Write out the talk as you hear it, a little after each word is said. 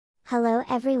Hello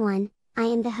everyone, I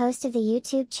am the host of the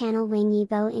YouTube channel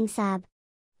wangyiboengsub.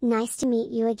 Nice to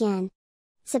meet you again.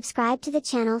 Subscribe to the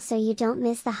channel so you don't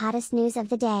miss the hottest news of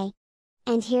the day.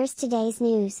 And here's today's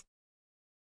news.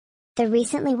 The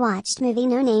recently watched movie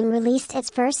No Name released its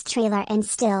first trailer and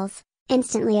stills,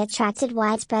 instantly attracted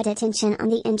widespread attention on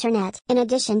the internet. In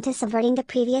addition to subverting the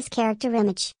previous character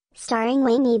image, starring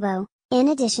Wang Yibo, in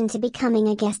addition to becoming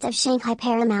a guest of Shanghai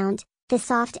Paramount, the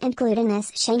soft and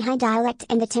glutinous Shanghai dialect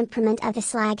and the temperament of the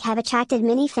slag have attracted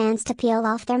many fans to peel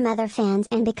off their mother fans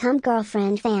and become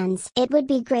girlfriend fans. It would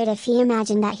be great if he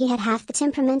imagined that he had half the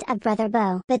temperament of brother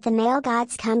Bo. But the male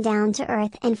gods come down to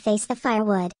earth and face the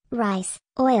firewood, rice,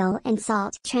 oil and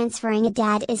salt. Transferring a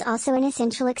dad is also an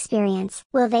essential experience.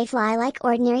 Will they fly like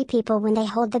ordinary people when they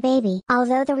hold the baby?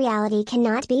 Although the reality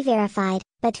cannot be verified,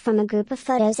 but from a group of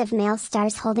photos of male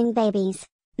stars holding babies,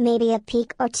 maybe a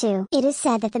peek or two. It is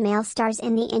said that the male stars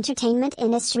in the entertainment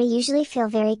industry usually feel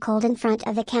very cold in front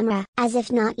of the camera, as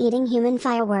if not eating human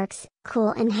fireworks, cool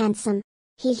and handsome.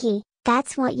 Hehe,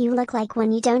 that's what you look like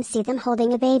when you don't see them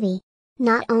holding a baby.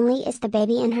 Not only is the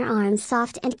baby in her arms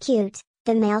soft and cute,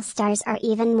 the male stars are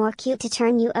even more cute to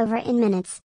turn you over in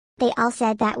minutes. They all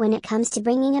said that when it comes to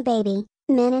bringing a baby,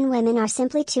 men and women are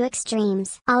simply two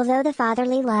extremes. Although the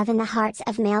fatherly love in the hearts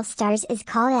of male stars is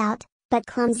called out, but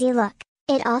clumsy look,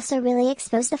 it also really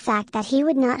exposed the fact that he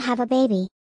would not have a baby.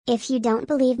 If you don't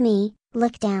believe me,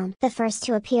 look down. The first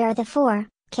to appear are the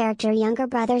four-character younger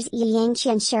brothers Qianxi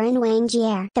and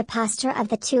Jiaer. The posture of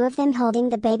the two of them holding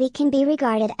the baby can be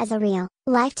regarded as a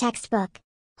real-life textbook.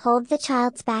 Hold the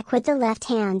child's back with the left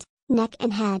hand, neck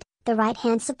and head, the right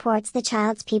hand supports the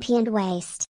child's pee-pee and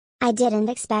waist. I didn't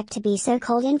expect to be so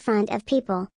cold in front of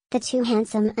people. The two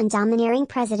handsome and domineering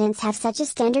presidents have such a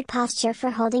standard posture for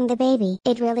holding the baby.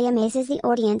 It really amazes the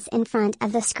audience in front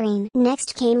of the screen.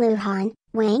 Next came Luhan,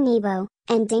 Wang Yibo,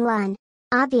 and Deng.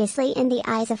 Obviously in the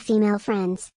eyes of female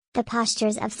friends, the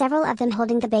postures of several of them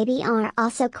holding the baby are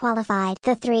also qualified.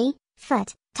 The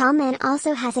 3-foot-tall man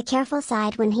also has a careful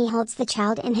side when he holds the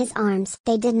child in his arms.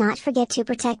 They did not forget to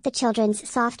protect the children's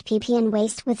soft pee-pee and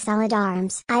waist with solid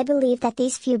arms. I believe that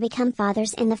these few become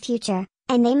fathers in the future,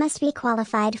 and they must be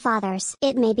qualified fathers.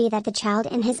 It may be that the child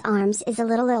in his arms is a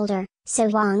little older, so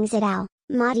Wang Zidao,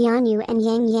 Ma Dianyu and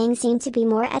Yang seem to be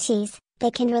more at ease. They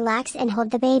can relax and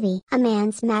hold the baby. A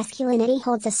man's masculinity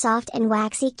holds a soft and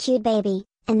waxy cute baby,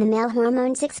 and the male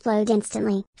hormones explode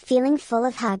instantly, feeling full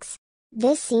of hugs.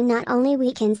 This scene not only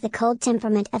weakens the cold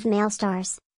temperament of male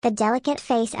stars, the delicate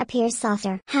face appears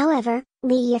softer. However,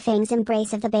 Li Yifeng's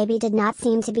embrace of the baby did not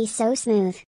seem to be so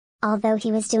smooth. Although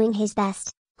he was doing his best,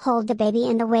 hold the baby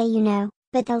in the way you know,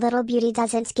 but the little beauty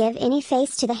doesn't give any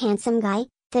face to the handsome guy.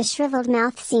 The shriveled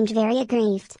mouth seemed very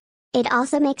aggrieved. It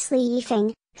also makes Li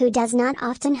Yifeng, who does not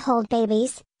often hold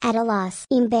babies, at a loss.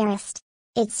 Embarrassed.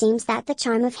 It seems that the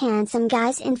charm of handsome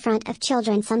guys in front of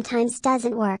children sometimes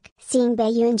doesn't work. Seeing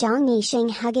Obviou and Zhang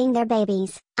Nixing hugging their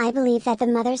babies, I believe that the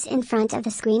mothers in front of the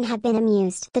screen have been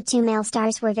amused. The two male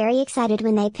stars were very excited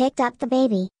when they picked up the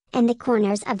baby, and the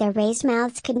corners of their raised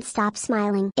mouths couldn't stop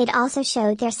smiling. It also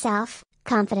showed their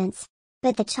self-confidence.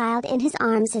 But the child in his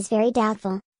arms is very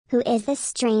doubtful. Who is this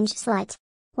strange slut?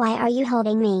 Why are you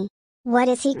holding me? What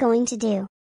is he going to do?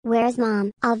 Where's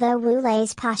mom? Although Wu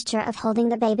Lei's posture of holding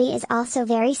the baby is also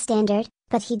very standard,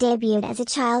 but he debuted as a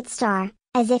child star,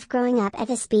 as if growing up at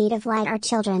the speed of light are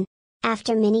children.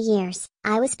 After many years,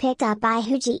 I was picked up by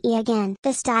Hu Ji again.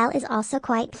 The style is also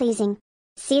quite pleasing.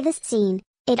 See this scene.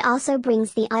 It also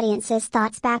brings the audience's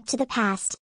thoughts back to the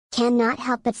past. Cannot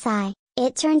help but sigh.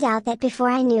 It turned out that before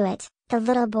I knew it, the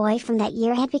little boy from that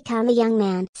year had become a young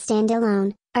man. Stand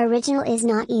alone. Original is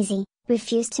not easy.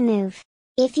 Refuse to move.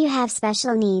 If you have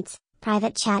special needs,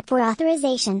 private chat for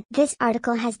authorization. This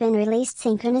article has been released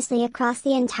synchronously across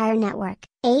the entire network.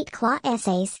 8 claw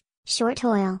essays. Short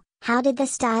oil. How did the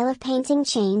style of painting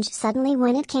change suddenly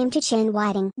when it came to Chen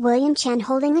Whiting? William Chen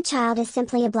holding a child is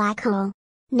simply a black hole.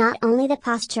 Not only the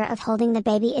posture of holding the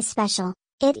baby is special,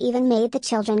 it even made the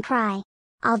children cry.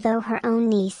 Although her own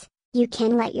niece, you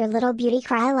can let your little beauty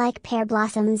cry like pear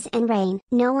blossoms and rain.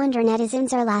 No wonder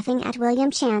netizens are laughing at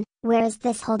William Chan. Where is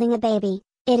this holding a baby?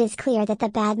 It is clear that the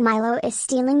bad Milo is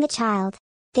stealing the child.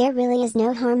 There really is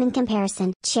no harm in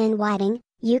comparison. Chen Whiting,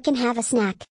 you can have a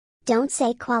snack. Don't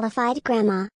say qualified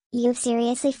grandma, you've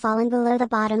seriously fallen below the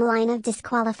bottom line of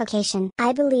disqualification.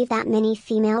 I believe that many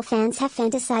female fans have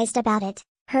fantasized about it.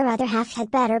 Her other half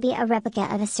had better be a replica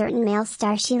of a certain male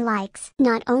star she likes.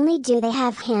 Not only do they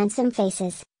have handsome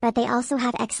faces, but they also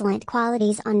have excellent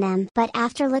qualities on them. But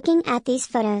after looking at these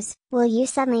photos, will you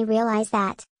suddenly realize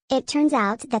that it turns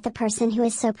out that the person who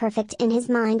is so perfect in his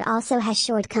mind also has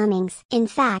shortcomings? In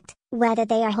fact, whether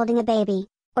they are holding a baby,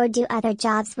 or do other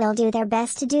jobs will do their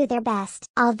best to do their best.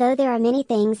 Although there are many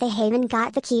things they haven't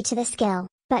got the key to the skill,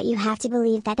 but you have to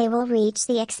believe that they will reach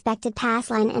the expected pass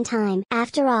line in time.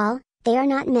 After all, they are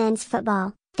not men's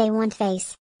football, they want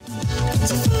face.